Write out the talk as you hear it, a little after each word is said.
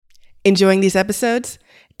Enjoying these episodes?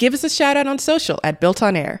 Give us a shout out on social at Built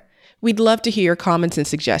On Air. We'd love to hear your comments and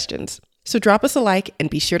suggestions. So drop us a like and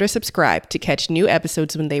be sure to subscribe to catch new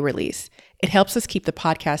episodes when they release. It helps us keep the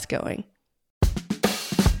podcast going.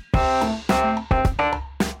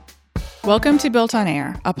 Welcome to Built On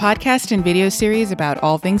Air, a podcast and video series about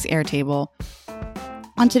all things Airtable.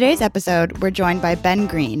 On today's episode, we're joined by Ben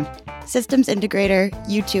Green, systems integrator,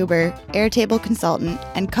 YouTuber, Airtable consultant,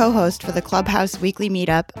 and co-host for the Clubhouse weekly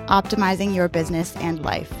meetup, Optimizing Your Business and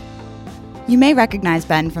Life. You may recognize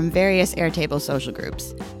Ben from various Airtable social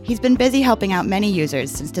groups. He's been busy helping out many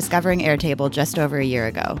users since discovering Airtable just over a year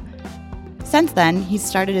ago. Since then, he's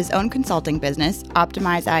started his own consulting business,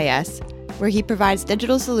 Optimize IS, where he provides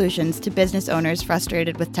digital solutions to business owners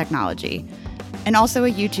frustrated with technology, and also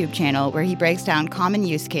a YouTube channel where he breaks down common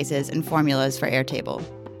use cases and formulas for Airtable.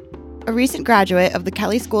 A recent graduate of the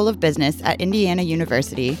Kelley School of Business at Indiana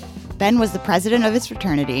University, Ben was the president of his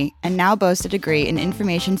fraternity and now boasts a degree in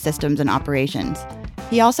information systems and operations.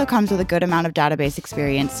 He also comes with a good amount of database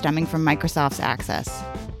experience stemming from Microsoft's Access.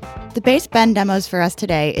 The base Ben demos for us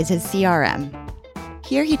today is his CRM.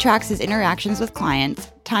 Here he tracks his interactions with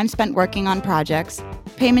clients, time spent working on projects,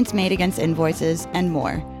 payments made against invoices, and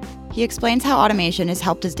more. He explains how automation has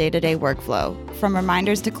helped his day-to-day workflow, from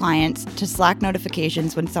reminders to clients, to Slack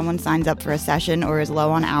notifications when someone signs up for a session or is low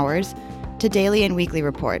on hours, to daily and weekly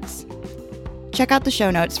reports. Check out the show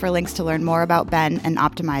notes for links to learn more about Ben and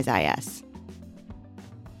Optimize IS.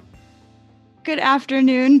 Good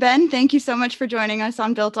afternoon, Ben. Thank you so much for joining us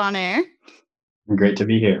on Built On Air. Great to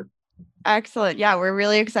be here. Excellent. Yeah, we're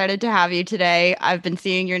really excited to have you today. I've been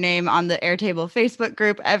seeing your name on the Airtable Facebook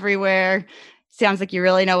group everywhere. Sounds like you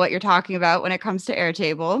really know what you're talking about when it comes to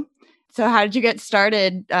Airtable. So how did you get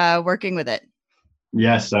started working with it?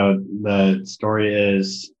 Yeah, so the story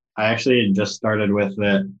is I actually just started with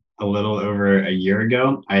it a little over a year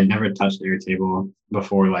ago. I had never touched Airtable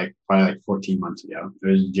before, probably 14 months ago. It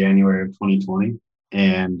was January of 2020.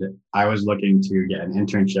 And I was looking to get an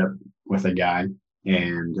internship with a guy.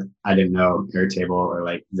 And I didn't know Airtable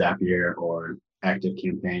or Zapier or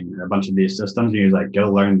ActiveCampaign or a bunch of these systems. He was like,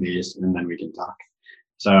 go learn these and then we can talk.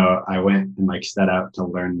 So I went and set out to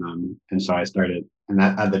learn them. And so I started, and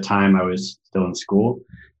at the time I was still in school.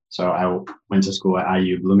 So I went to school at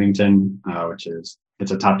IU Bloomington, it's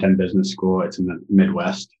a top 10 business school. It's in the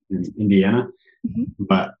Midwest in Indiana. Mm-hmm.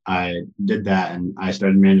 But I did that and I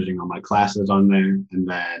started managing all my classes on there and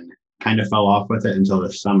then kind of fell off with it until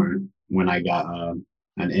the summer when I got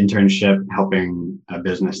an internship helping a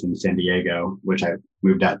business in San Diego, which I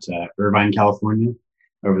moved out to Irvine, California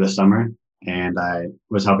over the summer. And I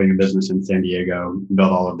was helping a business in San Diego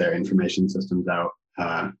build all of their information systems out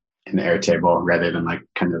in Airtable rather than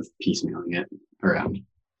kind of piecemealing it around.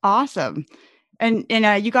 Awesome. And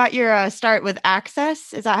you got your start with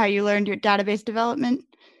Access. Is that how you learned your database development?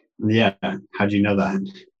 Yeah. How'd you know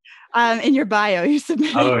that? In your bio, you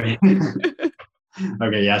submitted. Oh, yeah.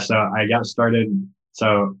 Okay. Yeah. So I got started.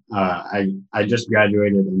 So I just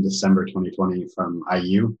graduated in December 2020 from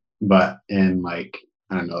IU, but in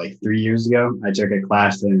 3 years ago, I took a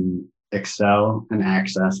class in Excel and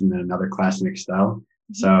Access and then another class in Excel.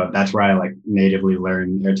 So that's where I natively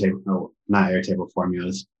learned not Airtable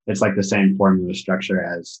formulas. It's the same formula structure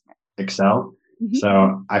as Excel. Mm-hmm.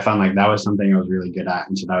 So I found that was something I was really good at.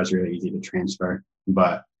 And so that was really easy to transfer.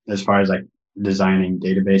 But as far as designing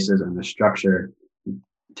databases and the structure,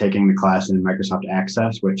 taking the class in Microsoft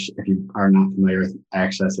Access, which if you are not familiar with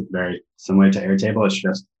Access, it's very similar to Airtable. It's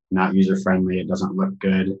just not user-friendly. It doesn't look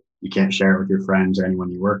good. You can't share it with your friends or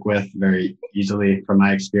anyone you work with very easily from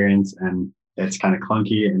my experience. And it's kind of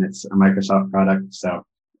clunky and it's a Microsoft product. So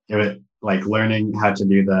it was learning how to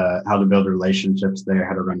build relationships there,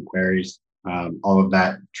 how to run queries. All of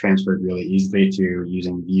that transferred really easily to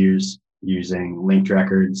using views, using linked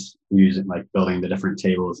records, using building the different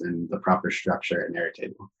tables and the proper structure in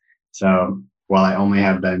Airtable. So while I only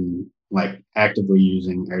have been actively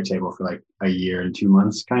using Airtable for a year and 2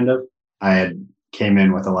 months, kind of, I came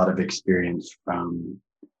in with a lot of experience from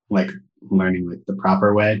learning the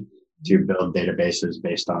proper way to build databases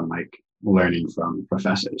based on learning from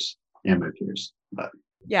professors and my peers. But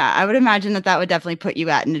yeah, I would imagine that would definitely put you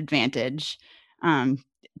at an advantage,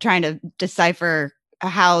 trying to decipher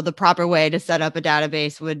how the proper way to set up a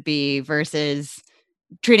database would be versus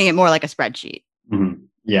treating it more like a spreadsheet. Mm-hmm.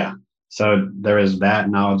 Yeah. So there is that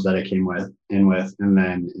knowledge that I came in with. And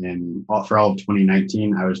then for all of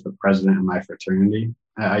 2019, I was the president of my fraternity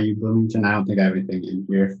at IU Bloomington. I don't think I have anything in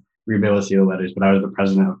here. You'll be able to see the letters, but I was the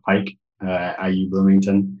president of Pike at IU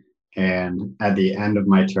Bloomington. And at the end of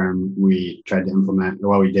my term, we did implement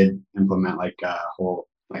a whole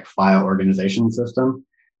file organization system.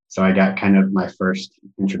 So I got kind of my first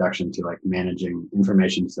introduction to like managing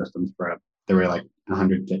information systems there were like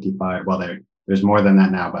 155. Well, there's more than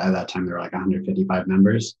that now, but at that time there were like 155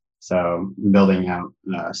 members. So building out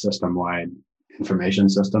system-wide information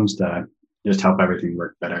systems to just help everything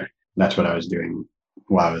work better. That's what I was doing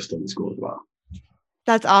while I was still in school as well.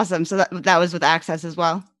 That's awesome. So that was with Access as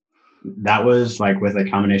well? That was like with a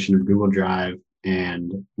combination of Google Drive,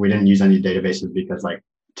 and we didn't use any databases because like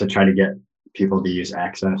to try to get people to use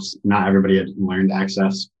Access, not everybody had learned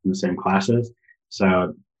Access in the same classes.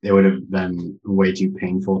 So it would have been way too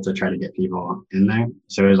painful to try to get people in there.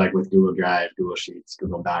 So it was like with Google Drive, Google Sheets,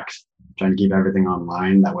 Google Docs, trying to keep everything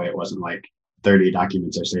online. That way it wasn't like 30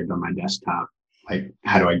 documents are saved on my desktop. Like,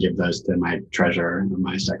 how do I give those to my treasurer or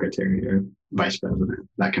my secretary or vice president,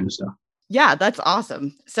 that kind of stuff. Yeah, that's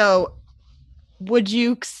awesome. So would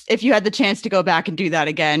you, if you had the chance to go back and do that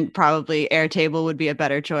again, probably Airtable would be a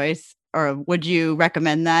better choice? Or would you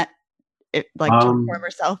recommend that, to your former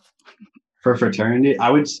self? For fraternity, I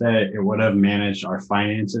would say it would have managed our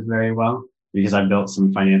finances very well because I built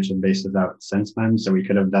some financial bases out since then. So we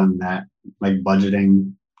could have done that, like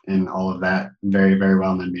budgeting and all of that very, very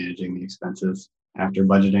well, and then managing the expenses after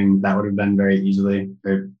budgeting. That would have been done very easily.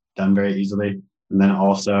 And then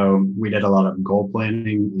also we did a lot of goal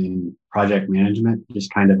planning and project management,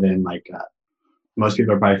 just kind of in like, most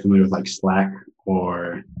people are probably familiar with like Slack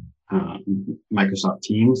or Microsoft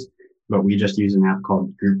Teams, but we just use an app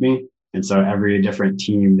called GroupMe. And so every different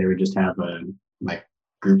team, they would just have a like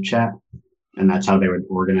group chat, and that's how they would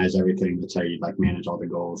organize everything. That's how you'd like manage all the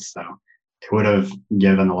goals. So it would have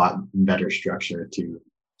given a lot better structure to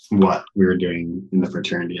what we were doing in the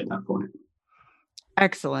fraternity at that point.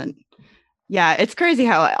 Excellent. Yeah, it's crazy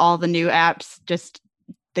how all the new apps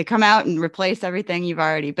they come out and replace everything you've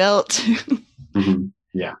already built. Mm-hmm.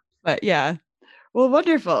 Yeah. But yeah. Well,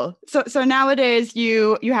 wonderful. So nowadays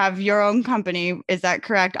you have your own company. Is that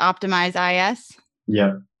correct? Optimize IS?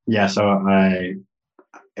 Yep. Yeah. So were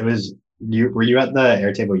you at the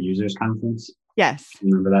Airtable users conference? Yes.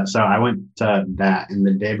 Remember that? So I went to that, and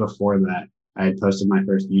the day before that, I had posted my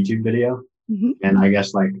first YouTube video. Mm-hmm. And I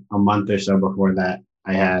guess like a month or so before that,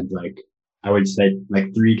 I had I would say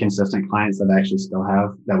 3 consistent clients that I actually still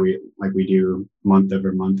have that we do month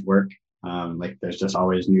over month work. There's just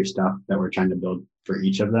always new stuff that we're trying to build for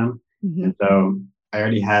each of them. Mm-hmm. And so I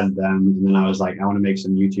already had them. And then I was like, I want to make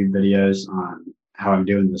some YouTube videos on how I'm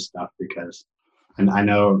doing this stuff and I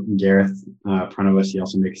know Gareth Pronovus, he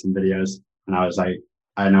also makes some videos. And I was like,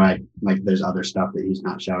 I know there's other stuff that he's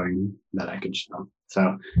not showing that I could show.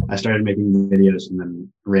 So I started making videos and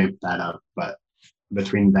then ramped that up. But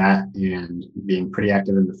between that and being pretty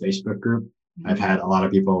active in the Facebook group, mm-hmm. I've had a lot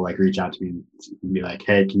of people reach out to me and be like,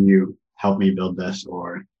 hey, can you help me build this,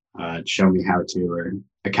 or show me how to, or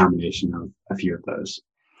a combination of a few of those.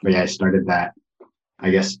 But yeah, I started that,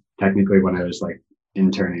 I guess, technically when I was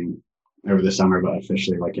interning over the summer, but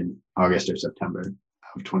officially in August or September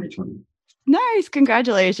of 2020. Nice.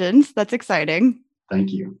 Congratulations. That's exciting.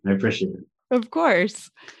 Thank you. I appreciate it. Of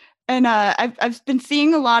course. And I've been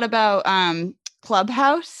seeing a lot about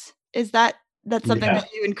Clubhouse. Is that's something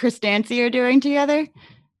that you and Chris Dancy are doing together?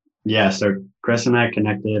 Yeah, so Chris and I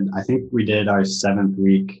connected. I think we did our 7th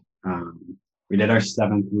week. We did our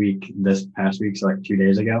 7th week this past week, so 2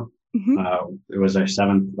 days ago. Mm-hmm. It was our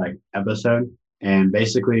 7th episode, and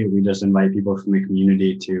basically we just invite people from the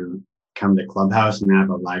community to come to Clubhouse and have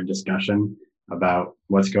a live discussion about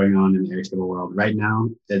what's going on in the Airtable world. Right now,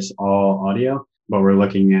 it's all audio, but we're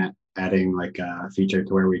looking at adding a feature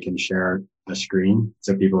to where we can share a screen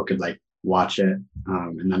so people could watch it,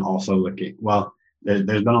 and then also there's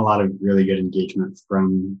been a lot of really good engagement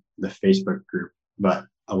from the Facebook group, but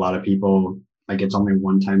a lot of people, it's only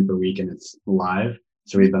one time per week and it's live.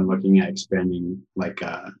 So we've been looking at expanding,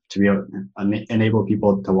 to be able to enable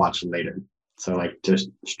people to watch later. So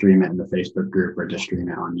just stream it in the Facebook group or just stream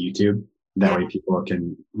it on YouTube. That way people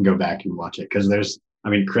can go back and watch it. Cause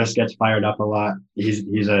Chris gets fired up a lot.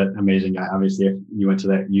 He's an amazing guy. Obviously, if you went to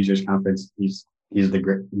that users conference, he's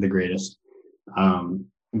the greatest.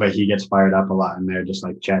 But he gets fired up a lot, and they're just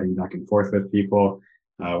chatting back and forth with people.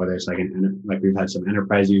 Whether it's we've had some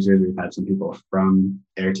enterprise users, we've had some people from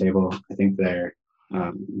Airtable. I think their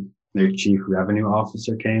chief revenue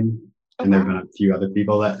officer came, and there've been a few other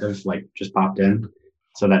people that have just popped in.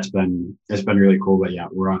 So it's been really cool. But yeah,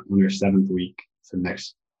 we're on our 7th week. So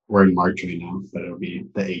we're in March right now, but it'll be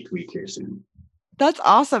the 8th week here soon. That's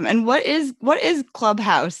awesome. And what is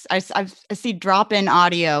Clubhouse? I see drop-in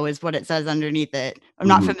audio is what it says underneath it. I'm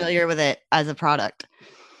not familiar with it as a product.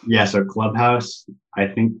 Yeah, so Clubhouse, I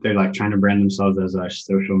think they're trying to brand themselves as a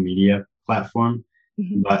social media platform.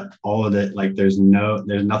 but all of it, like there's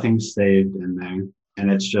nothing saved in there,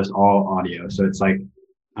 and it's just all audio. So it's like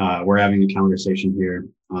we're having a conversation here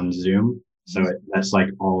on Zoom, so that's like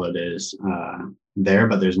all it is there,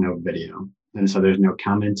 but there's no video, and so there's no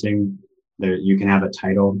commenting. There you can have a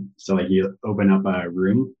title, so like you open up a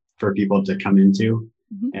room for people to come into,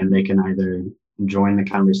 and they can either join the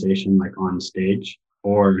conversation like on stage,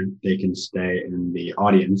 or they can stay in the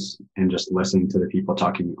audience and just listen to the people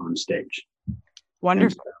talking on stage.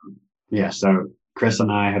 Wonderful. So Chris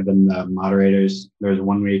and I have been the moderators. There was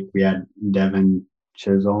one week we had Devin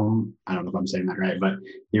Chisholm. I don't know if I'm saying that right, but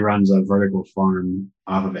he runs a vertical farm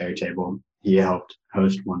off of Airtable. He helped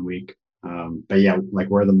host one week. But yeah, like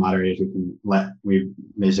we're the moderators. We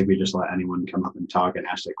basically just let anyone come up and talk and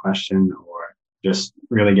ask a question, or just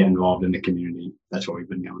really get involved in the community. That's what we've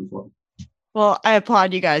been going for. Well, I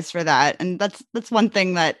applaud you guys for that. And that's one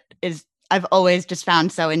thing that is I've always just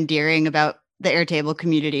found so endearing about the Airtable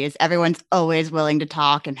community is everyone's always willing to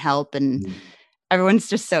talk and help, and everyone's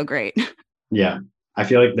just so great. Yeah. I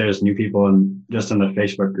feel like there's new people just in the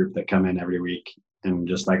Facebook group that come in every week and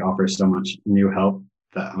just like offer so much new help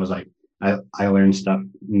that I was like, I learned stuff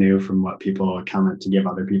new from what people comment to give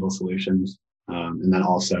other people solutions. And then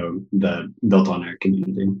also the Built on Air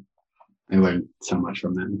community. I learned so much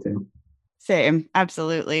from them too. Same.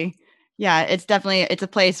 Absolutely. Yeah. It's a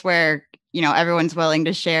place where, everyone's willing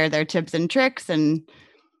to share their tips and tricks and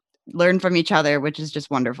learn from each other, which is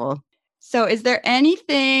just wonderful. So is there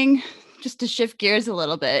anything, just to shift gears a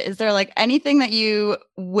little bit, is there like anything that you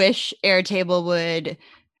wish Airtable would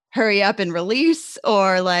hurry up and release,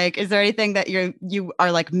 or like, is there anything that you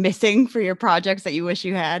are like missing for your projects that you wish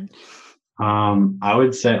you had? I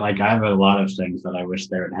would say like I have a lot of things that I wish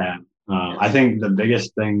they would have. I think the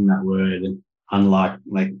biggest thing that would unlock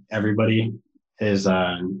like everybody is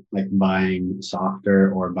like buying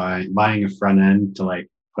Softer, or buying a front end to like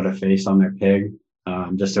put a face on their pig,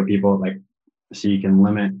 just so people like, so you can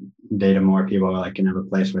limit data more. People like can have a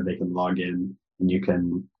place where they can log in, and you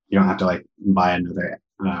don't have to like buy another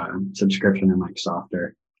subscription in like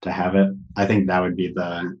Softer to have it. I think that would be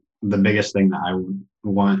the biggest thing that I would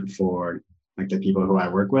want for like the people who I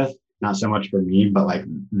work with. Not so much for me, but like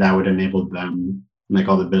that would enable them, like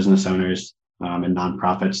all the business owners and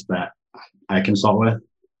nonprofits that I consult with,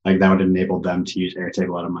 like that would enable them to use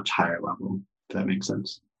Airtable at a much higher level, if that makes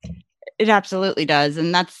sense. It absolutely does.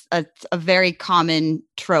 And that's a very common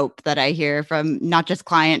trope that I hear from not just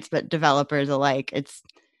clients, but developers alike. It's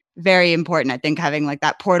very important, I think, having like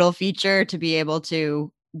that portal feature to be able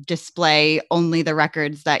to display only the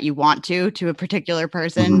records that you want to a particular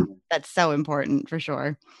person. That's so important for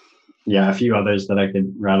sure. Yeah, a few others that I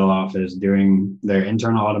could rattle off is doing their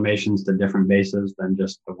internal automations to different bases than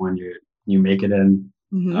just the one you make it in.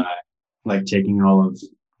 Like taking all of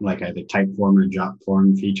like either Typeform or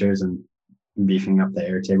Jotform features and beefing up the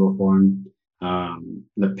Airtable form.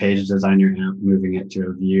 The page designer app, moving it to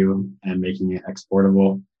a view and making it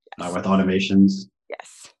exportable with automations.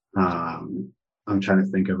 Yes. I'm trying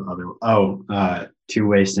to think of other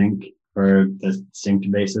two-way sync for the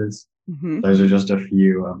synced bases. Those are just a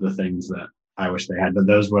few of the things that I wish they had, but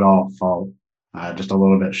those would all fall just a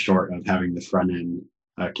little bit short of having the front end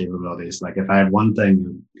capabilities. Like if I had one thing, it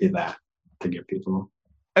would be that to give people.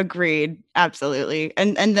 Agreed. Absolutely.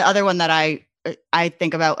 And the other one that I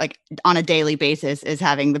think about like on a daily basis is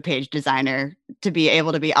having the page designer to be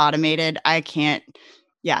able to be automated. I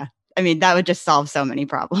mean, that would just solve so many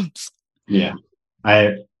problems. Yeah.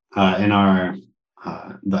 I in our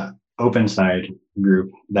the open side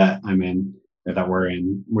group that I'm in, that we're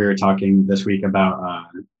in, we were talking this week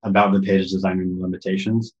about the page design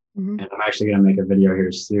limitations. And I'm actually going to make a video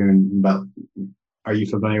here soon. But are you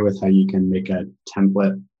familiar with how you can make a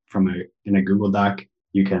template in a Google Doc?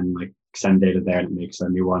 You can like send data there and it makes a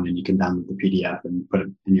new one, and you can download the PDF and put it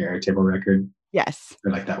in your Airtable record. Yes.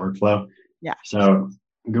 Or like that workflow. Yeah. So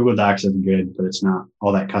Google Docs is good, but it's not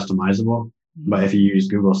all that customizable. But if you use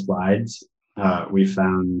Google Slides, I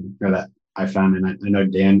found, and I know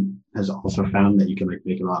Dan has also found that you can like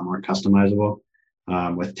make it a lot more customizable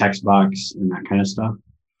with text box and that kind of stuff.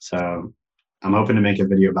 So I'm hoping to make a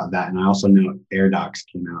video about that. And I also know AirDocs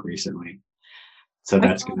came out recently. So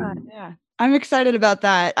that's gonna. Yeah, I'm excited about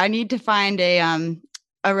that. I need to find a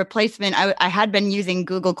replacement. I had been using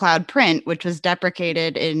Google Cloud Print, which was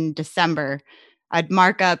deprecated in December. I'd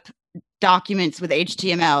mark up documents with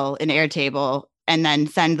HTML in Airtable and then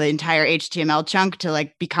send the entire HTML chunk to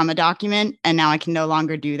like become a document. And now I can no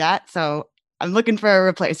longer do that. So I'm looking for a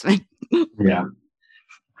replacement. Yeah.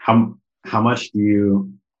 How much do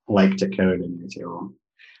you like to code in Airtable?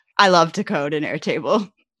 I love to code in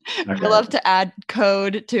Airtable. Okay. I love to add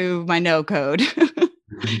code to my no code.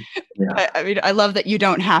 Yeah. I mean, I love that you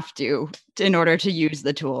don't have to in order to use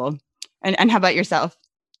the tool. And how about yourself?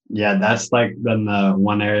 Yeah, that's like been the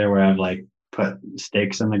one area where I've like put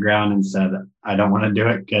stakes in the ground and said I don't want to do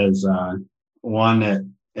it because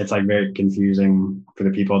one, it's like very confusing for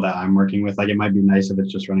the people that I'm working with. Like it might be nice if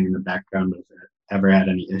it's just running in the background, but if it ever had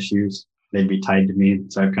any issues, they'd be tied to me.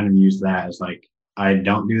 So I've kind of used that as like I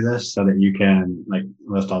don't do this so that you can like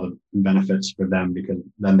list all the benefits for them because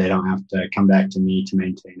then they don't have to come back to me to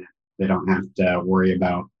maintain it. They don't have to worry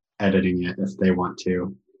about editing it if they want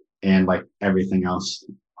to. And like everything else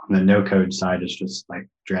on the no code side is just like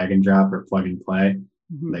drag and drop or plug and play.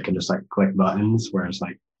 Mhm. They can just like click buttons, whereas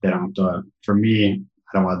like they don't have to, for me,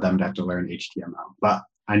 I don't want them to have to learn HTML. But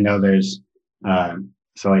I know there's,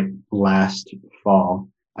 so like last fall,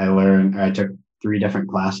 I took 3 different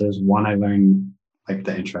classes. One, I learned like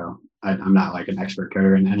the intro. I'm not like an expert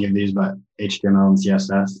coder in any of these, but HTML and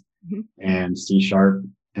CSS Mhm. and C Sharp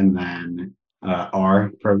and then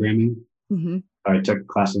R programming. Mm-hmm. I took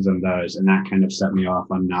classes of those, and that kind of set me off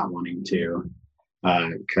on not wanting to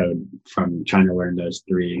code from trying to learn those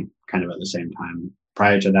 3 kind of at the same time.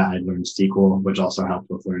 Prior to that, I'd learned SQL, which also helped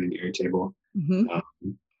with learning Airtable.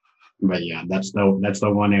 Mm-hmm. But yeah, that's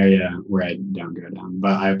the one area where I don't go down.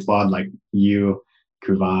 But I applaud like you,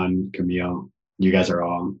 Kuvan, Camille. You guys are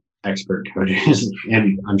all expert coders,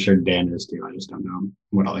 and I'm sure Dan is too. I just don't know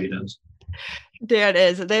what all he does. Dan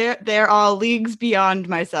is. They're all leagues beyond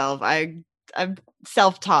myself. I'm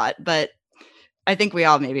self-taught, but I think we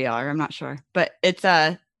all maybe are. I'm not sure, but it's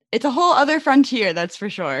a whole other frontier, that's for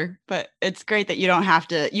sure. But it's great that you don't have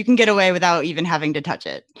to. You can get away without even having to touch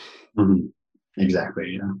it. Mm-hmm.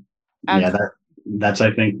 Exactly. Yeah. Yeah. That's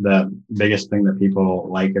I think the biggest thing that people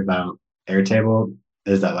like about Airtable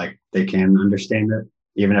is that like they can understand it,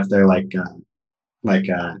 even if they're like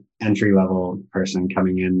a entry level person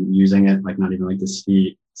coming in using it, like not even like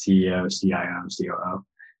the CEO, CIO, COO,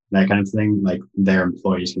 that kind of thing. Like their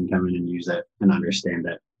employees can come in and use it and understand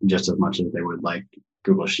it just as much as they would like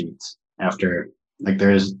Google Sheets. After like there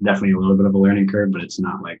is definitely a little bit of a learning curve, but it's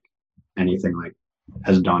not like anything like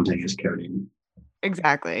as daunting as coding.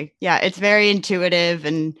 Exactly. Yeah, it's very intuitive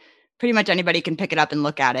and pretty much anybody can pick it up and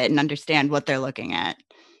look at it and understand what they're looking at.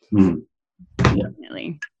 Mm-hmm. Yeah.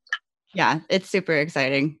 Definitely. Yeah, it's super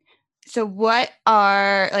exciting. So what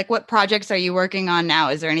projects are you working on now?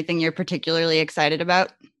 Is there anything you're particularly excited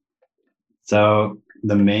about? So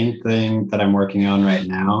the main thing that I'm working on right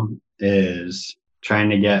now is trying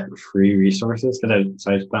to get free resources because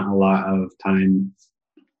I spent a lot of time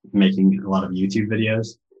making a lot of YouTube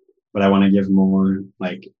videos, but I want to give more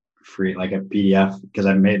like free, like a PDF because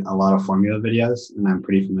I've made a lot of formula videos and I'm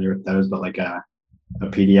pretty familiar with those, but like a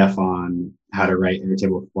PDF on how to write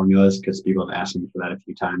Airtable formulas because people have asked me for that a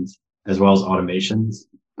few times, as well as automations.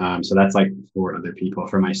 So that's like for other people.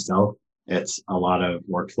 For myself, it's a lot of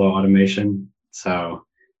workflow automation. So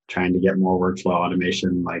trying to get more workflow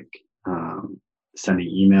automation, like sending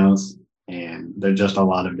emails. And there's just a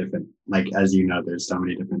lot of different, like, as you know, there's so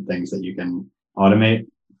many different things that you can automate.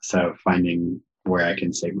 So finding where I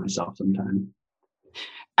can save myself some time.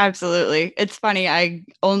 Absolutely. It's funny. I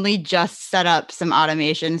only just set up some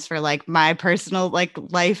automations for like my personal like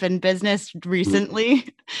life and business recently.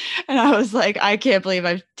 And I was like, I can't believe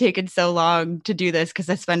I've taken so long to do this because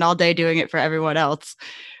I spend all day doing it for everyone else.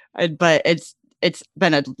 But it's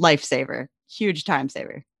been a lifesaver, huge time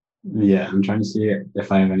saver. Yeah, I'm trying to see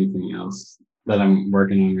if I have anything else that I'm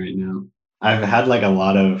working on right now. I've had like a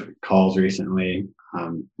lot of calls recently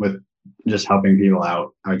with just helping people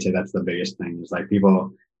out. I would say that's the biggest thing is like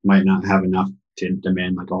people might not have enough to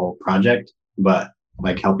demand like a whole project, but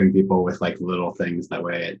like helping people with like little things that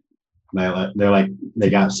way they're like they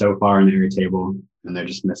got so far in Airtable and they're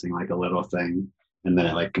just missing like a little thing and then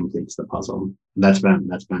it like completes the puzzle. That's been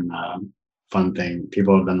a fun thing.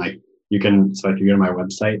 People have been like so if you go to my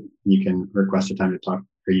website, you can request a time to talk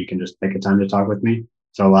or you can just pick a time to talk with me.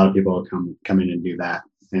 So a lot of people will come in and do that.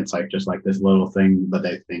 And it's like just like this little thing, but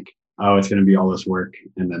they think, oh, it's going to be all this work.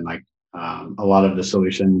 And then like a lot of the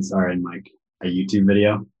solutions are in like a YouTube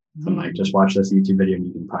video. So I'm like, just watch this YouTube video and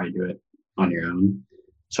you can probably do it on your own.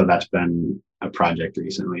 So that's been a project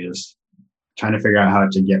recently is trying to figure out how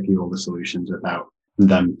to get people the solutions without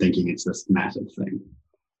them thinking it's this massive thing.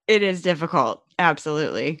 It is difficult.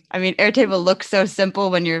 Absolutely. I mean, Airtable looks so simple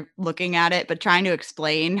when you're looking at it, but trying to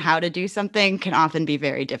explain how to do something can often be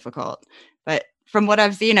very difficult. But from what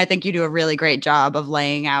I've seen, I think you do a really great job of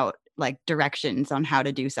laying out like directions on how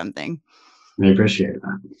to do something. I appreciate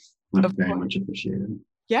that. That's very much appreciated.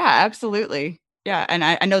 Yeah, absolutely. Yeah. And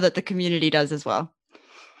I know that the community does as well.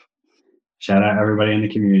 Shout out everybody in the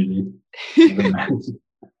community.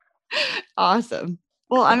 Awesome.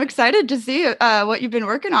 Well, I'm excited to see what you've been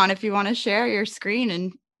working on. If you want to share your screen.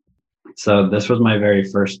 And so this was my very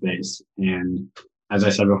first space. And as I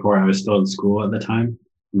said before, I was still in school at the time,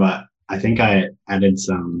 but I think I added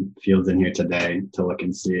some fields in here today to look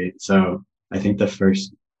and see. So I think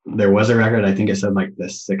there was a record, I think it said like the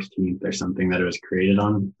 16th or something that it was created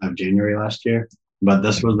on of January last year. But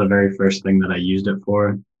this was the very first thing that I used it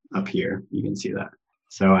for up here. You can see that.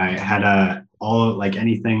 So I had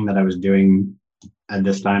anything that I was doing at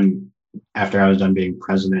this time after I was done being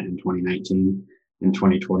president in 2019. In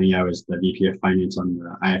 2020, I was the VP of Finance on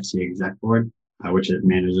the IFC exec board, which it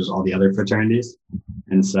manages all the other fraternities.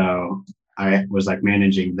 And so I was like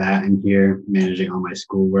managing that in here, managing all my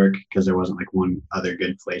schoolwork because there wasn't like one other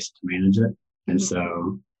good place to manage it. And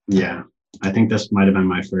so, yeah, I think this might have been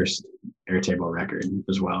my first Airtable record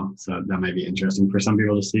as well. So that might be interesting for some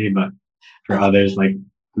people to see, but for others, like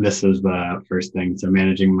this is the first thing. So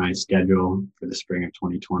managing my schedule for the spring of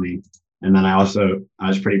 2020. And then I was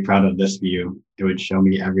pretty proud of this view. It would show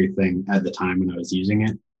me everything at the time when I was using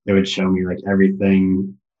it. It would show me like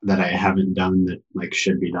everything that I haven't done that like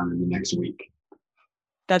should be done in the next week.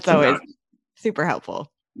 That's always super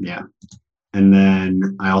helpful. Yeah. And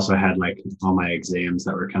then I also had like all my exams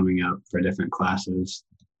that were coming up for different classes,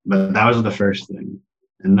 but that was the first thing.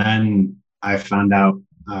 And then I found out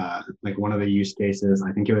like one of the use cases,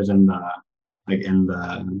 I think it was in the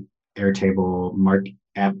Airtable market,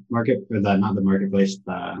 or not the marketplace,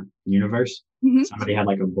 the universe. Mm-hmm. Somebody had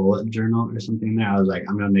like a bullet journal or something there. I was like,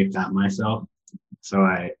 I'm going to make that myself. So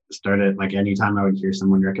I started, like, anytime I would hear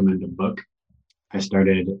someone recommend a book, I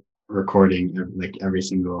started recording like every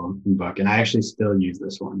single book. And I actually still use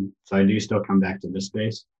this one. So I do still come back to this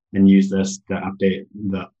space and use this to update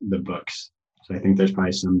the books. So I think there's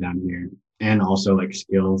probably some down here. And also like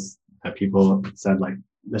skills that people said, like,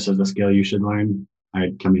 this is the skill you should learn.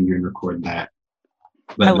 I'd come in here and record that.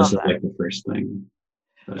 But this is like the first thing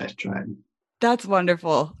that I tried. That's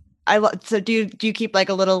wonderful. So do you keep like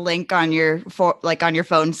a little link on your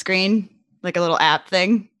phone screen, like a little app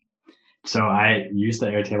thing? So I use the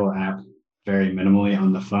Airtable app very minimally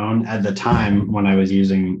on the phone. At the time when I was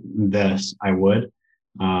using this, I would,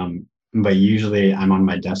 but usually I'm on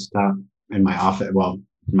my desktop in my office. Well,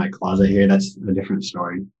 in my closet here. That's a different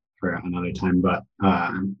story for another time. But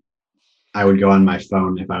I would go on my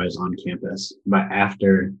phone if I was on campus. But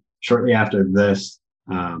shortly after this,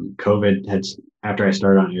 after I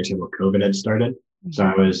started on Airtable, COVID had started. So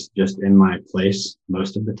I was just in my place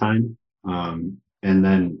most of the time. And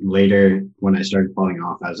then later, when I started falling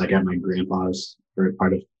off, I was like at my grandpa's for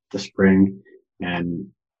part of the spring. And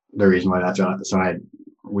the reason why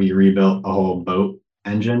we rebuilt a whole boat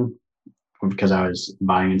engine because I was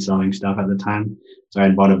buying and selling stuff at the time. So I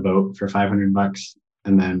had bought a boat for $500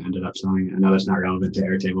 and then ended up selling it. I know that's not relevant to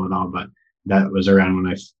Airtable at all, but that was around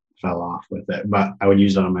when I fell off with it. But I would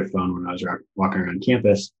use it on my phone when I was walking around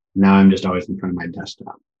campus. Now I'm just always in front of my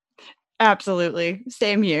desktop. Absolutely.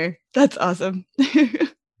 Same here. That's awesome.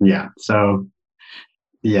 Yeah. So,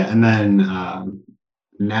 yeah. And then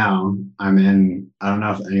now I don't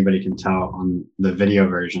know if anybody can tell on the video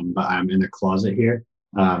version, but I'm in a closet here.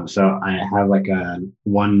 So I have like a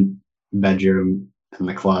 1 bedroom in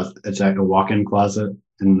the closet. It's like a walk-in closet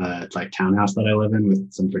in the like townhouse that I live in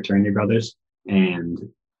with some fraternity brothers. And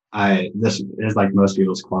this is like most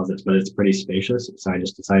people's closets, but it's pretty spacious. So I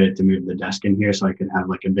just decided to move the desk in here so I could have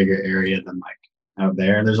like a bigger area than like out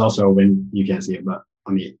there. There's also a window, you can't see it, but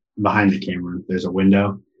behind the camera, there's a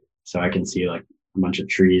window. So I can see like a bunch of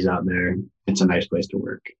trees out there. It's a nice place to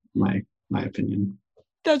work, my opinion.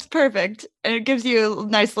 That's perfect. And it gives you a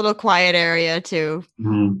nice little quiet area too.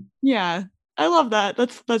 Mm-hmm. Yeah. I love that.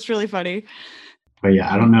 That's really funny. But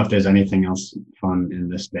yeah, I don't know if there's anything else fun in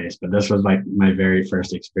this space, but this was like my very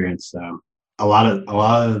first experience. So a lot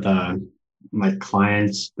of my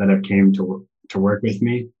clients that have came to work with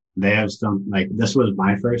me, they have some, like, this was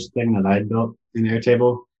my first thing that I built in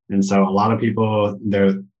Airtable. And so a lot of people,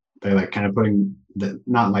 they're like kind of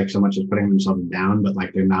not like so much as putting themselves down, but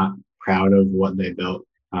like they're not proud of what they built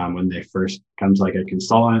when they first come to like a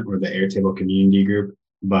consultant or the Airtable community group.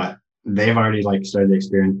 But they've already like started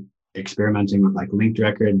experimenting with like linked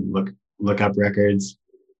record, lookup records,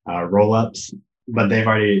 roll-ups, but they've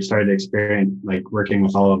already started like working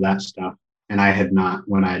with all of that stuff. And I had not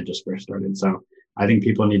when I had just first started. So I think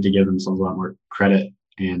people need to give themselves a lot more credit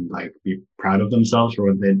and like be proud of themselves for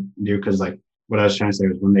what they do. Cause like what I was trying to say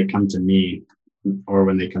was when they come to me or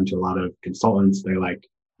when they come to a lot of consultants, they're like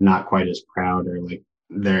not quite as proud, or like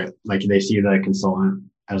they're like, they see the consultant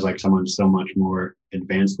as like someone so much more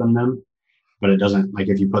advanced than them. but it doesn't, like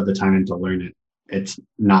if you put the time in to learn it, it's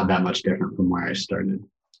not that much different from where I started.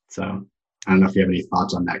 So I don't know if you have any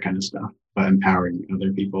thoughts on that kind of stuff, but empowering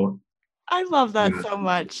other people. I love that so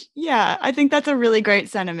much. Yeah, I think that's a really great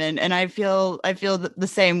sentiment, and I feel the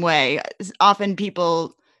same way. Often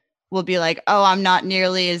people will be like, "Oh, I'm not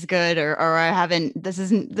nearly as good," or I haven't. This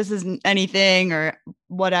isn't anything, or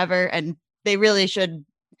whatever. And they really should.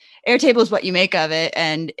 Airtable is what you make of it,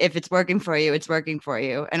 and if it's working for you, it's working for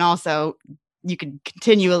you. And also, you can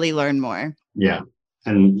continually learn more. Yeah,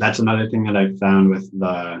 and that's another thing that I've found with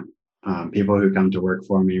the people who come to work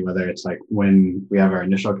for me, whether it's like when we have our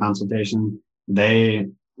initial consultation, they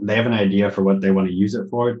have an idea for what they want to use it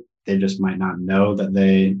for. They just might not know that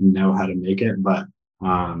they know how to make it. But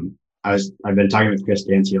I've been talking with Chris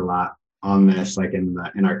Dancy a lot on this, like in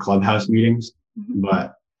our clubhouse meetings. Mm-hmm.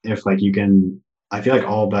 But if like you can, I feel like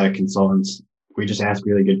all the consultants, we just ask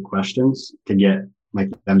really good questions to get like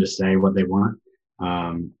them to say what they want.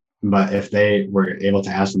 But if they were able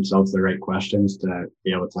to ask themselves the right questions to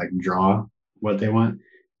be able to like draw what they want,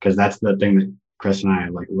 because that's the thing that Chris and I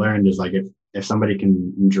like learned is like if somebody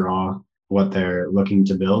can draw what they're looking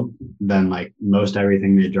to build, then like most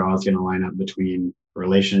everything they draw is going to line up between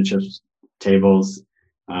relationships, tables,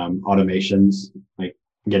 automations, like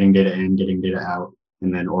getting data in, getting data out,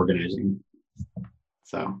 and then organizing.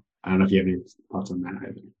 So I don't know if you have any thoughts on that,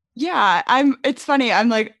 Ivan. Yeah, it's funny.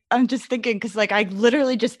 I'm just thinking, because like I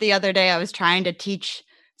literally just the other day I was trying to teach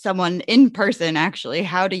someone in person actually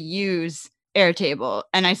how to use Airtable.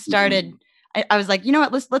 And I started, I was like, you know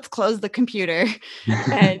what, let's close the computer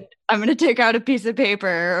and I'm going to take out a piece of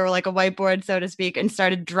paper or like a whiteboard, so to speak, and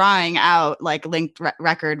started drawing out like linked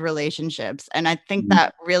record relationships. And I think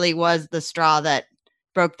that really was the straw that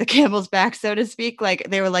broke the camel's back, so to speak. Like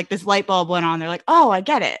they were like, this light bulb went on. They're like, oh, I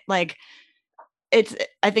get it. Like,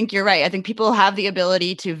 I think you're right. I think people have the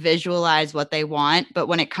ability to visualize what they want, but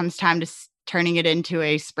when it comes time to turning it into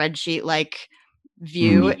a spreadsheet like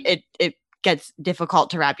view, it gets difficult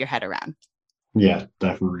to wrap your head around. Yeah,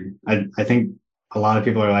 definitely. I think a lot of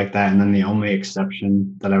people are like that. And then the only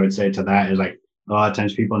exception that I would say to that is like a lot of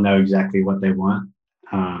times people know exactly what they want.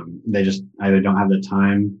 They just either don't have the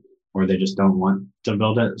time or they just don't want to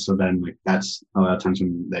build it. So then like that's a lot of times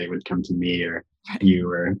when they would come to me or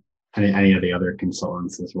you or any of the other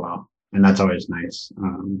consultants as well. And that's always nice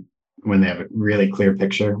when they have a really clear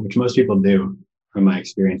picture, which most people do. From my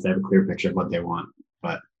experience, they have a clear picture of what they want,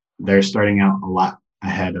 but they're starting out a lot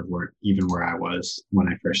ahead of where I was when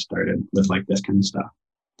I first started with like this kind of stuff.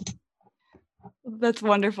 That's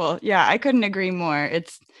wonderful. Yeah, I couldn't agree more.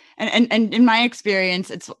 It's and in my experience,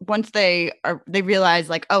 it's once they realize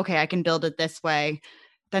like, okay, I can build it this way,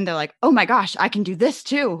 then they're like, oh my gosh, I can do this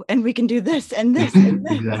too. And we can do this and this and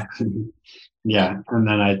this. Exactly. Yeah. And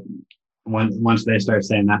then once they start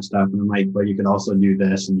saying that stuff, and I'm like, well, you could also do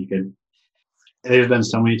this, and you could, there's been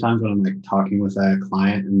so many times when I'm like talking with a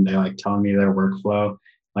client and they're like telling me their workflow,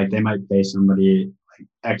 like they might pay somebody like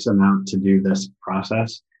X amount to do this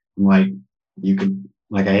process. I'm like, you could,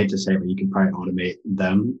 like, I hate to say it, but you could probably automate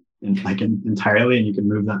them entirely, and you can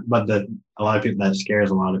move them. But a lot of people, that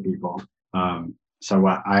scares a lot of people. So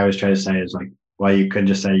what I always try to say is like, well, you could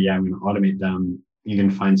just say, yeah, I'm going to automate them. You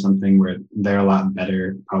can find something where they're a lot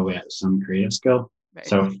better, probably at some creative skill. Right.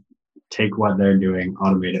 So take what they're doing,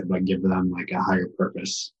 automate it, but give them like a higher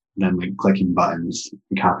purpose than like clicking buttons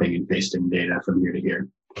and copying and pasting data from here to here.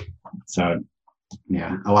 So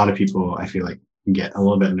yeah, a lot of people, I feel like, get a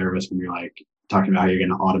little bit nervous when you're like talking about how you're going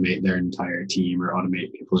to automate their entire team or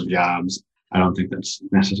automate people's jobs. I don't think that's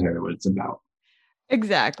necessarily what it's about.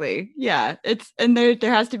 Exactly. Yeah. And there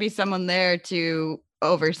has to be someone there to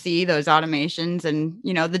oversee those automations, and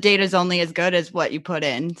the data is only as good as what you put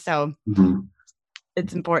in. So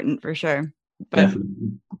it's important for sure. But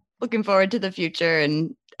definitely. Looking forward to the future,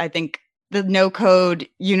 and I think the no code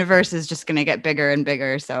universe is just going to get bigger and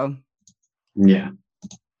bigger. So yeah.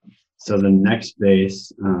 So the next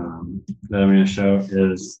base that I'm going to show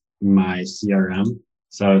is my CRM.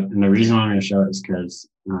 So, and the reason why I'm going to show it is because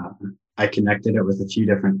I connected it with a few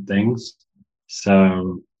different things.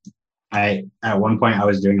 So at one point I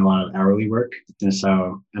was doing a lot of hourly work.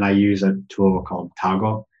 And I use a tool called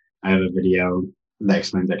Toggl. I have a video that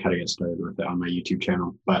explains like how to get started with it on my YouTube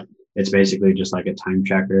channel, but it's basically just like a time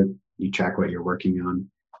tracker. You track what you're working on.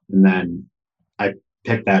 And then I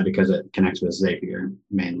picked that because it connects with Zapier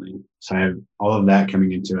mainly. So I have all of that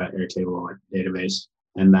coming into an Airtable like database.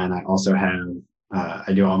 And then I also have,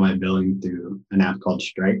 I do all my billing through an app called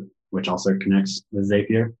Stripe, which also connects with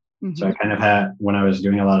Zapier. Mm-hmm. So I kind of had, when I was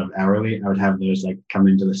doing a lot of hourly, I would have those like come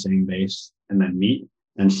into the same base and then meet.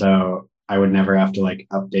 And so I would never have to like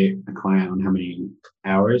update a client on how many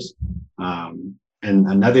hours. And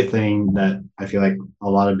another thing that I feel like a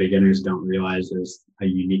lot of beginners don't realize is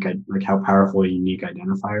like how powerful a unique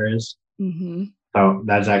identifier is. Mm-hmm. So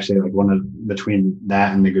that's actually like between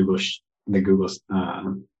that and the Google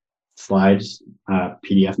Slides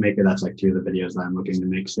PDF maker. That's like 2 of the videos that I'm looking to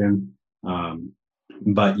make soon.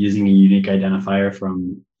 But using a unique identifier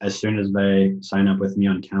from as soon as they sign up with me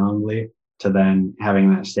on Calendly to then having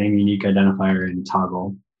that same unique identifier in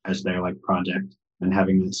Toggle as their like project, and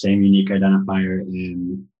having that same unique identifier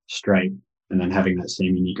in Stripe, and then having that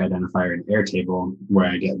same unique identifier in Airtable, where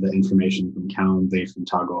I get the information from Calendly, from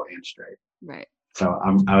Toggle, and Stripe. Right. So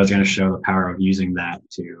I was going to show the power of using that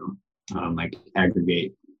to like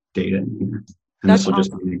aggregate data in here. And That's this will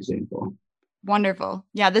just awesome. be an example. Wonderful.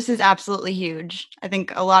 Yeah, this is absolutely huge. I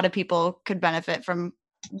think a lot of people could benefit from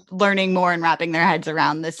learning more and wrapping their heads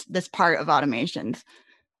around this part of automations.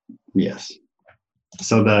 Yes.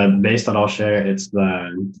 So the base that I'll share, it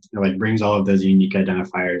like brings all of those unique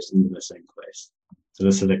identifiers into the same place. So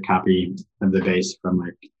this is a copy of the base from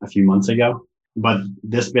like a few months ago. But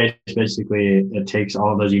this base basically, it takes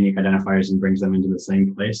all of those unique identifiers and brings them into the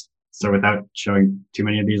same place. So without showing too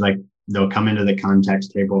many of these, like they'll come into the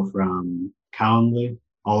context table from Calendly.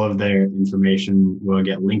 All of their information will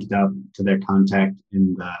get linked up to their contact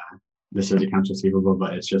in this is accounts receivable,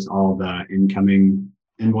 but it's just all the incoming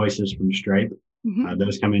invoices from Stripe. Mm-hmm.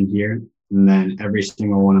 Those come in here. And then every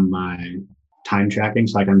single one of my time tracking,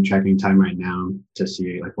 so like I'm tracking time right now to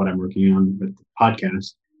see like what I'm working on with the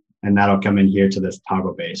podcast, and that'll come in here to this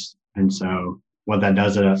Toggle base. And so what that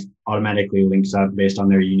does, it automatically links up based on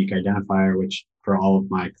their unique identifier, which for all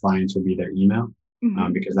of my clients would be their email,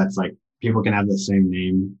 because that's like people can have the same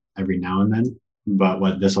name every now and then. But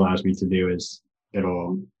what this allows me to do is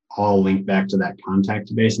it'll all link back to that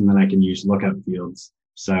contact base, and then I can use lookup fields.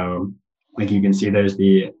 So like you can see there's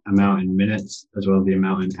the amount in minutes as well as the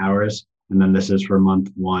amount in hours. And then this is for month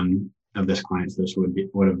 1 of this client. So this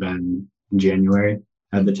would have been January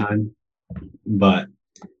at the time. But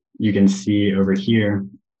you can see over here,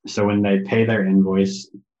 so when they pay their invoice,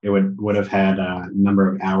 it would have had a number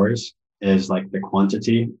of hours is like the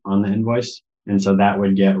quantity on the invoice. And so that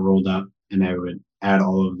would get rolled up, and I would add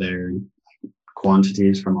all of their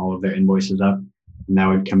quantities from all of their invoices up, and that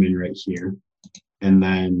would come in right here. And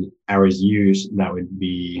then hours used, that would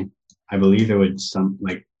be, I believe it would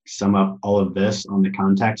sum up all of this on the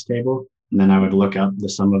contacts table. And then I would look up the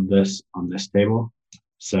sum of this on this table.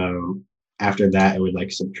 So after that, it would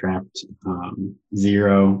like subtract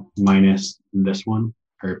 0 minus this one,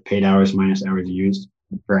 or paid hours minus hours used,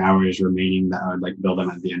 for hours remaining that I would like bill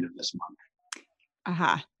them at the end of this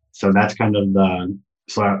month. So that's kind of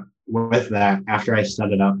so with that, after I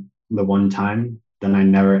set it up the one time, then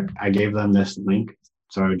I gave them this link.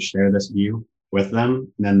 So I would share this view with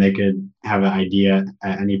them, and then they could have an idea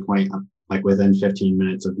at any point, like within 15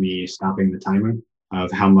 minutes of me stopping the timer,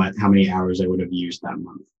 of how many hours I would have used that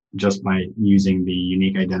month, just by using the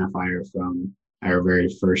unique identifier from our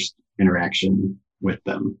very first interaction with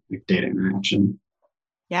them, like data interaction.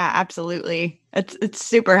 Yeah, absolutely. It's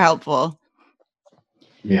super helpful.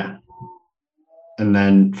 Yeah. And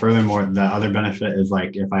then furthermore, the other benefit is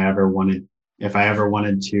like if I ever wanted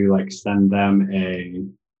to like send them a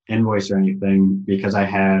invoice or anything, because I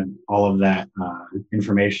had all of that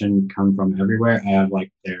information come from everywhere. I have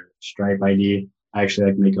like their Stripe ID. I actually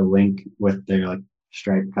like make a link with their like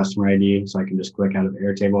Stripe customer ID, so I can just click out of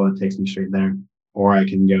Airtable and it takes me straight there. Or I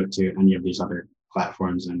can go to any of these other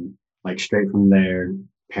platforms and like straight from their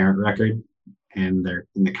parent record and they're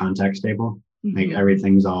in the contacts table. Like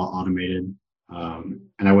everything's all automated.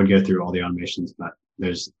 And I would go through all the automations, but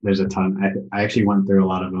there's a ton. I actually went through a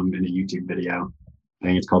lot of them in a YouTube video. I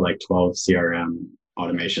think it's called like 12 CRM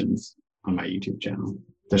automations on my YouTube channel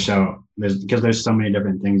to show because there's so many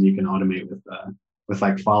different things you can automate with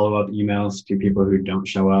like follow-up emails to people who don't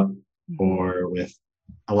show up, or with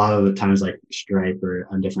a lot of the times like Stripe or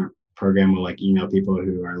a different program will like email people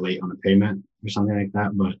who are late on a payment or something like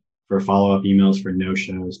that. But for follow-up emails, for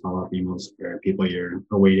no-shows, follow-up emails for people you're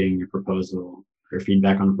awaiting your proposal or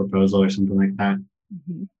feedback on a proposal or something like that,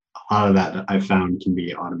 a lot of that I've found can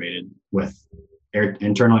be automated with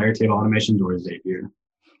internal Airtable automations or Zapier.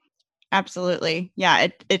 Absolutely. Yeah,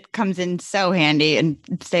 it comes in so handy and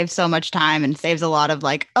saves so much time and saves a lot of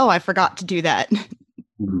like, oh, I forgot to do that.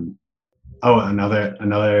 Oh,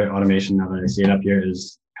 another automation now that I see it up here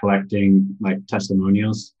is collecting like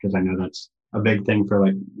testimonials, because I know that's a big thing for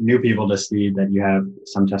like new people to see that you have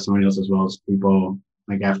some testimonials, as well as people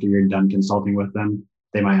like after you're done consulting with them,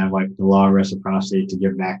 they might have like the law of reciprocity to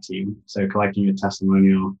give back to you. So collecting a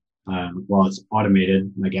testimonial well, it's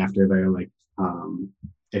automated. Like after they're like,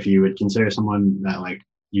 if you would consider someone that like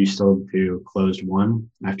you still do closed won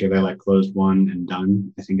after they're like closed won and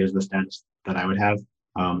done, I think is the status that I would have.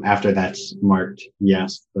 After that's marked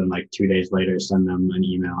yes, then like 2 days later, send them an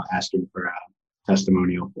email asking for a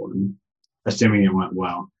testimonial form, assuming it went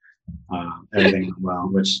well. Everything went well,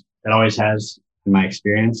 which it always has in my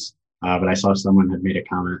experience. But I saw someone had made a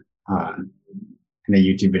comment in a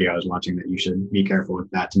YouTube video I was watching that you should be careful with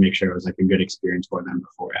that to make sure it was like a good experience for them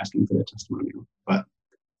before asking for the testimonial. But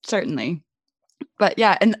certainly. But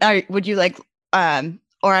yeah, and would you like,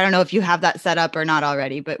 or I don't know if you have that set up or not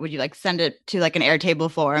already, but would you like send it to like an Airtable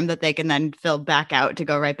form that they can then fill back out to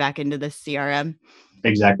go right back into the CRM?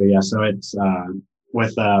 Exactly. Yeah. So it's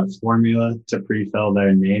with a formula to pre-fill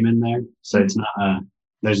their name in there. So it's not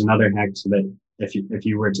there's another hack so that if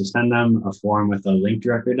you were to send them a form with a linked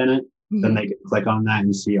record in it, then they can click on that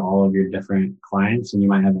and see all of your different clients, and you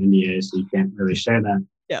might have NDAs, so you can't really share that.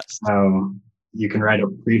 Yeah. So you can write a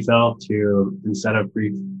pre-fill to, instead of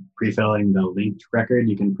pre-filling the linked record,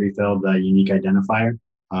 you can pre-fill the unique identifier,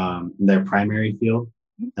 their primary field.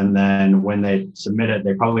 And then when they submit it,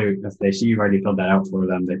 they probably, if they see you've already filled that out for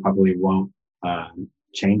them, they probably won't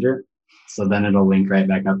change it. So then it'll link right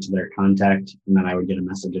back up to their contact. And then I would get a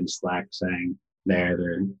message in Slack saying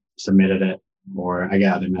they're submitted it. Or I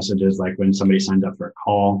get other messages like when somebody signs up for a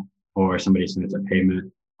call, or somebody submits a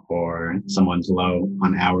payment, or someone's low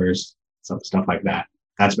on hours, stuff like that.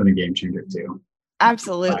 That's been a game changer too.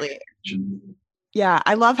 Absolutely. Yeah.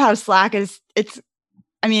 I love how Slack it's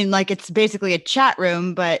basically a chat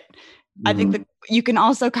room, but I think that you can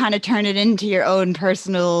also kind of turn it into your own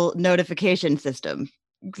personal notification system.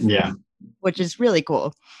 Yeah. Which is really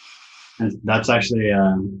cool. And that's actually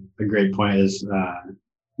a great point, is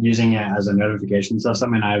using it as a notification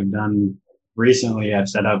system. And I've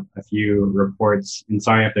set up a few reports, and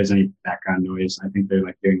sorry if there's any background noise. I think they're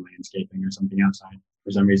like doing landscaping or something outside for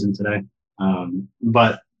some reason today.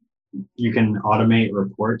 But you can automate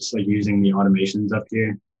reports like using the automations up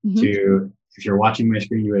here to, if you're watching my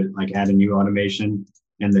screen, you would like add a new automation,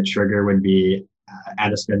 and the trigger would be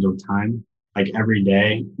at a scheduled time. Like every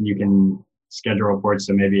day you can schedule reports.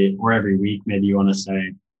 So maybe, or every week, maybe you want to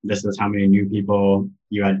say, this is how many new people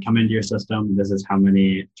you had come into your system. This is how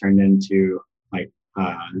many turned into like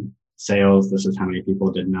sales. This is how many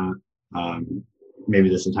people did not. Maybe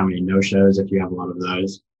this is how many no-shows if you have a lot of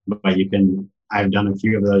those. But I've done a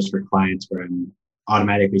few of those for clients where I'm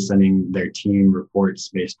automatically sending their team reports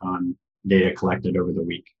based on data collected over the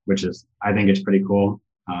week, which is, I think it's pretty cool.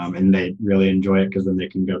 And they really enjoy it because then they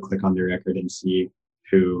can go click on their record and see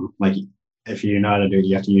who, like, if you know how to do it,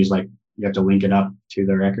 you have to link it up to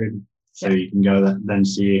the record. So you can go then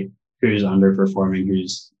see who's underperforming,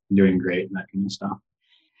 who's doing great, and that kind of stuff.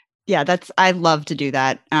 Yeah, I love to do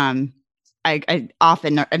that. I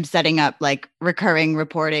often am setting up like recurring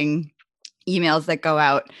reporting emails that go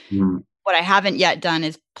out. What I haven't yet done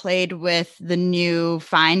is played with the new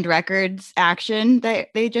Find Records action that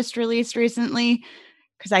they just released recently,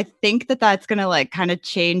 because I think that that's going to like kind of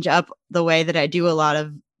change up the way that I do a lot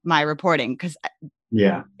of my reporting, because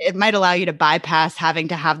it might allow you to bypass having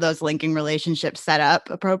to have those linking relationships set up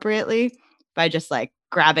appropriately by just like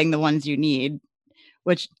grabbing the ones you need,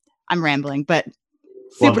 which I'm rambling, but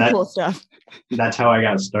super cool stuff. That's how I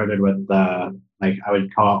got started with like I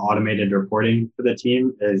would call it automated reporting for the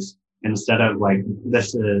team. Is instead of like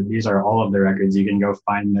these are all of the records, you can go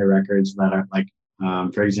find their records that are like,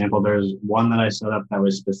 for example, there's one that I set up that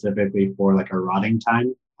was specifically for like a rotting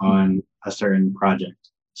time on a certain project.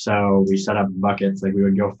 So we set up buckets, like we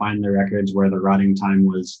would go find the records where the rotting time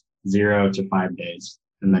was 0 to 5 days,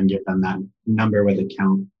 and then give them that number with a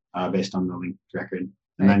count based on the linked record.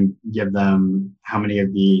 And then give them how many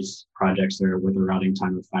of these projects are with a routing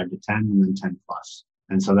time of 5 to 10 and then 10 plus.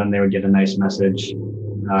 And so then they would get a nice message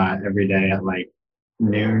every day at like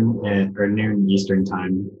noon Eastern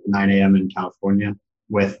time, 9 a.m. in California,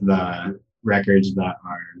 with the records that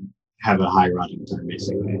have a high routing time,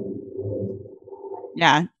 basically.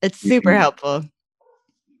 Yeah, it's super helpful.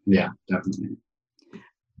 Yeah, definitely.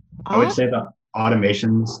 I would say the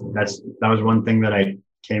automations, that was one thing that I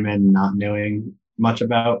came in not knowing much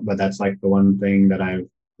about, but that's like the one thing that I've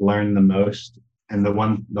learned the most. And the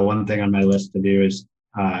one thing on my list to do is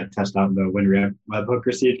test out the WinRib webhook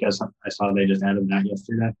receipt, because I saw they just added that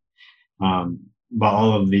yesterday. But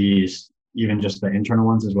all of these, even just the internal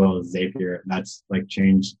ones as well as Zapier, that's like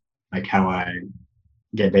changed like how I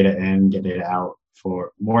get data in, get data out,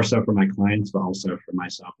 for more so for my clients, but also for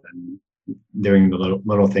myself and doing the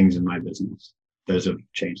little things in my business. Those have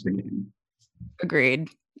changed the game. Agreed.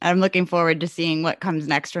 I'm looking forward to seeing what comes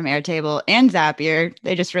next from Airtable and Zapier.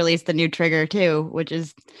 They just released the new trigger too, which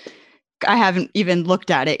is, I haven't even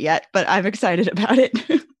looked at it yet, but I'm excited about it.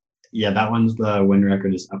 Yeah, that one's the win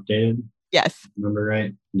record is updated. Yes. Remember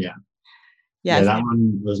right? Yeah. Yes. Yeah, that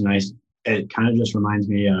one was nice. It kind of just reminds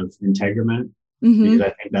me of Integromat because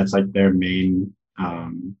I think that's like their main,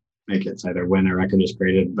 like it's either when a record is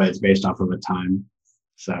created, but it's based off of a time.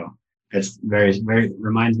 So it's very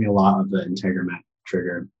reminds me a lot of the Integromat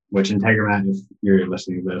trigger, which Integromat, if you're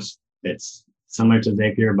listening to this, it's similar to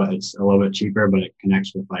Zapier, but it's a little bit cheaper, but it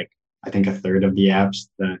connects with like, I think a third of the apps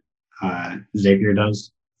that Zapier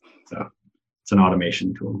does. So it's an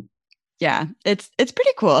automation tool. Yeah, it's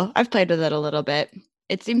pretty cool. I've played with it a little bit.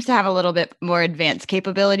 It seems to have a little bit more advanced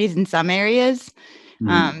capabilities in some areas.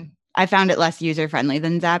 I found it less user-friendly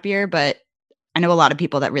than Zapier, but I know a lot of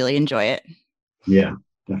people that really enjoy it. Yeah,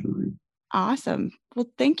 definitely. Awesome. Well,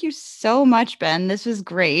 thank you so much, Ben. This was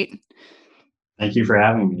great. Thank you for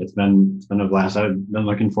having me. It's been a blast. I've been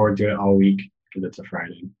looking forward to it all week because it's a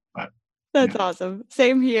Friday. But that's awesome.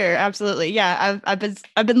 Same here. Absolutely. Yeah, I've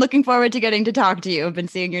been looking forward to getting to talk to you. I've been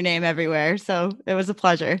seeing your name everywhere, so it was a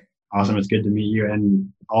pleasure. Awesome. It's good to meet you, and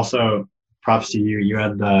also props to you. You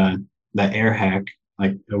had the air hack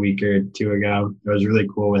like a week or two ago. It was really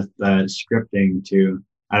cool with the scripting too.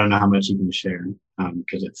 I don't know how much you can share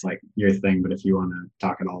because it's like your thing, but if you want to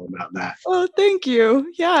talk at all about that. Oh, thank you.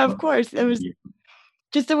 Yeah, of course. It was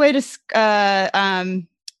just a way to set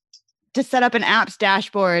up an apps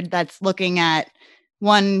dashboard that's looking at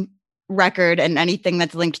one record and anything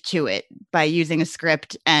that's linked to it by using a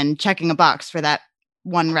script and checking a box for that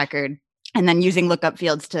one record, and then using lookup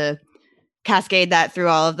fields to cascade that through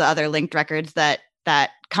all of the other linked records that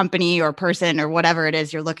company or person or whatever it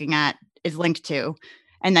is you're looking at is linked to.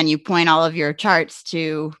 And then you point all of your charts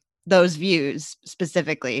to those views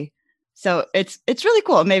specifically. So it's really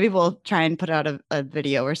cool. Maybe we'll try and put out a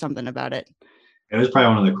video or something about it. It was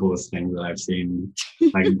probably one of the coolest things that I've seen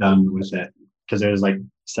like done with it, because it was like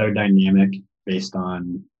so dynamic based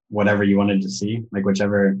on whatever you wanted to see, like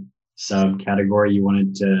whichever subcategory you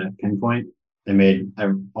wanted to pinpoint. They made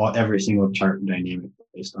every single chart dynamic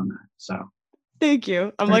based on that. So thank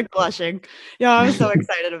you. I'm like blushing. Yeah, I was so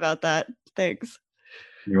excited about that. Thanks.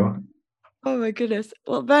 You're welcome. Oh my goodness.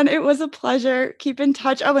 Well, Ben, it was a pleasure. Keep in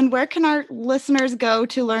touch. Oh, and where can our listeners go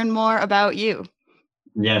to learn more about you?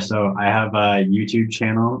 Yeah, so I have a YouTube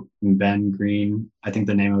channel, Ben Green. I think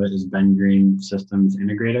the name of it is Ben Green Systems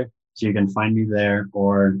Integrator. So you can find me there,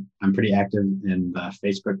 or I'm pretty active in the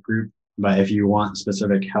Facebook group. But if you want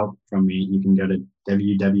specific help from me, you can go to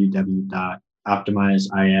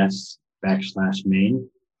www.optimizei's.main,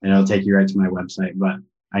 and it'll take you right to my website. But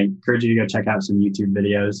I encourage you to go check out some YouTube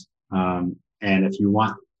videos. And if you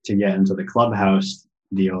want to get into the Clubhouse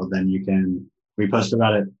deal, then you can, we post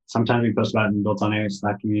about it. Sometimes we post about it in Built on Air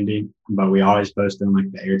Slack community, but we always post in like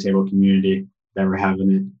the Airtable community that we're having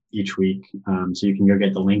it each week. So you can go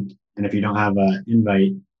get the link. And if you don't have an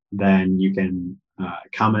invite, then you can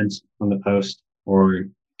comment on the post or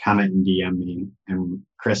comment and DM me, and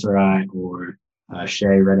Chris or I, or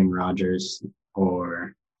Shay Redding Rogers,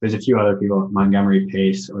 or there's a few other people, Montgomery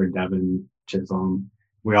Pace or Devin Chisholm.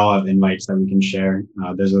 We all have invites that we can share.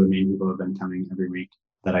 Those are the main people who have been coming every week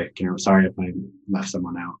that I can. Sorry if I left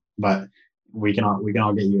someone out, but we can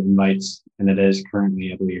all get you invites, and it is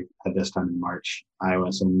currently, I believe, at this time in March,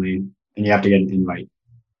 iOS only, and you have to get an invite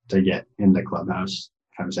to get in the Clubhouse,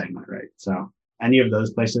 if I'm saying that right. So any of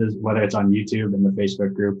those places, whether it's on YouTube in the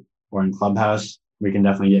Facebook group or in Clubhouse, we can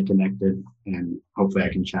definitely get connected, and hopefully I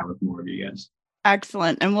can chat with more of you guys.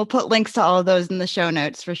 Excellent. And we'll put links to all of those in the show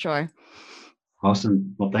notes for sure.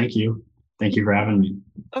 Awesome. Well, thank you. Thank you for having me.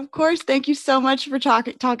 Of course. Thank you so much for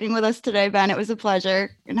talking with us today, Ben. It was a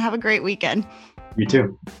pleasure, and have a great weekend. You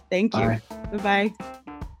too. Thank you. Bye-bye.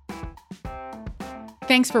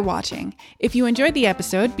 Thanks for watching. If you enjoyed the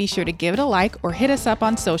episode, be sure to give it a like or hit us up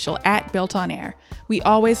on social @BuiltOnAir. We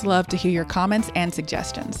always love to hear your comments and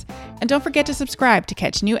suggestions. And don't forget to subscribe to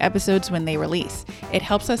catch new episodes when they release. It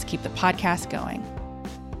helps us keep the podcast going.